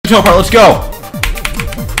control part. Let's go.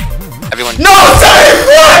 Everyone. No,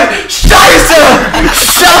 71! Scheiße!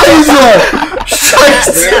 Scheiße!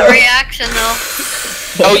 Scheiße! That reaction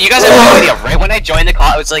though. Oh, you guys have no idea. Right when I joined the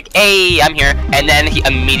call, I was like, "Hey, I'm here," and then he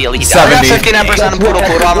immediately died. 70. 59% of poodle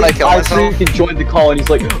poodle. I'm gonna kill I myself. freaking joined the call and he's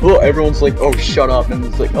like, oh, everyone's like, oh, shut up, and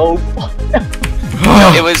it's like, oh, fuck.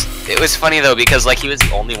 It was funny though because like he was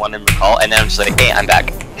the only one in the call, and then I'm just like, "Hey, I'm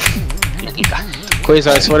back." Quiz,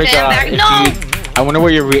 I swear to God, if No! you, I wonder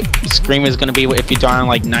what your scream is gonna be if you die on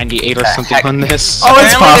like 98 or something heck? on this. Oh,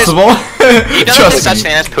 it's possible. You know there's such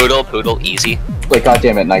thing as poodle easy. Like,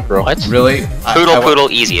 goddamn it, Nitro. What? Really?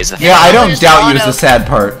 Poodle easy is the thing. Yeah, I don't doubt you is the sad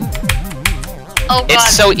part. Oh god. It's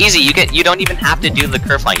so easy. You don't even have to do the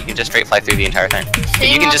curve line. You can just straight fly through the entire thing.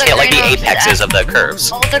 Seeing You can all just the hit like the green orbs apexes of the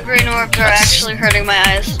curves. All the green orbs are actually hurting my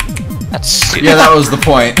eyes. That's stupid. Yeah, that was the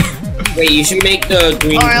point. Wait, you should make the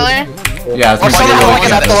green. Oh really? Yeah, it's Or really someone good. going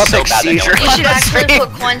an Epileptic so bad seizure. You should That's actually right.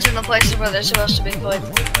 put coins in the places where they're supposed to be put.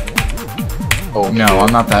 Oh, No,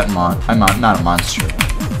 I'm not that I'm not a monster.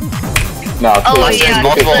 No, Oh it's yeah,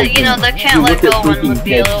 multiple- the, you know, the can't let go one would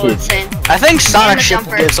be a little insane. I think Sonic the Ship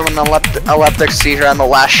jumper. gave someone an epileptic seizure on the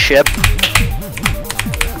last ship.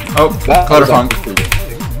 Oh, Clutterfunk.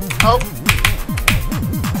 Oh,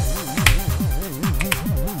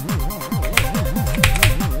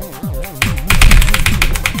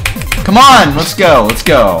 Come on, let's go, let's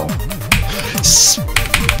go.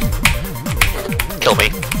 Kill me.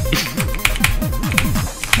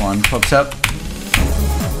 Come on, folks up.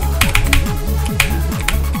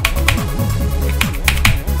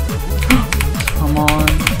 Come on.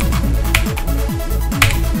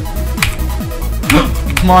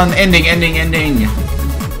 Come on, ending.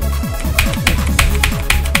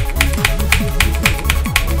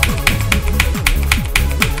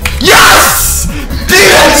 Yes!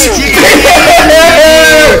 Yes!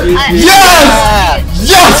 Yes!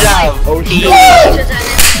 Yes! Oh, shit.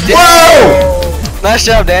 Whoa! Nice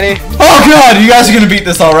job, Danny. Oh god, you guys are gonna beat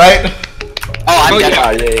this, alright? Oh, I'm Oh, dead.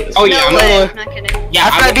 Yeah. Oh yeah, no I'm way. gonna. Not kidding. Yeah,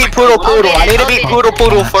 After I beat Poodle Poodle, I need to beat Poodle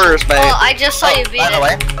Poodle first, Well, mate. I just saw you beat By the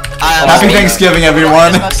way, it. Happy Thanksgiving,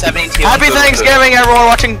 everyone. Happy Thanksgiving, everyone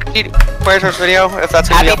watching Quasar's video, if that's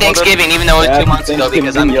gonna Happy be uploaded. Thanksgiving, even though it was 2 months ago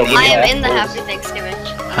because I'm Thanksgiving, I am yeah. in the Happy Thanksgiving.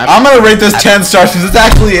 I'm gonna rate this 10 stars because it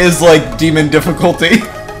actually is like demon difficulty.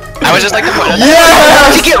 I was just like the point of To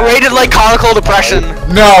Yes! get rated like conical depression.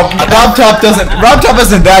 No, Rob Top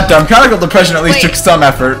isn't that dumb. Conical Depression at least Wait. took some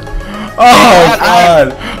effort. Oh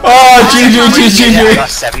god. Oh, I GG. got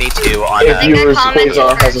 72 on I think I Viewers, commented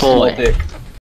Quasar has a first. small dick.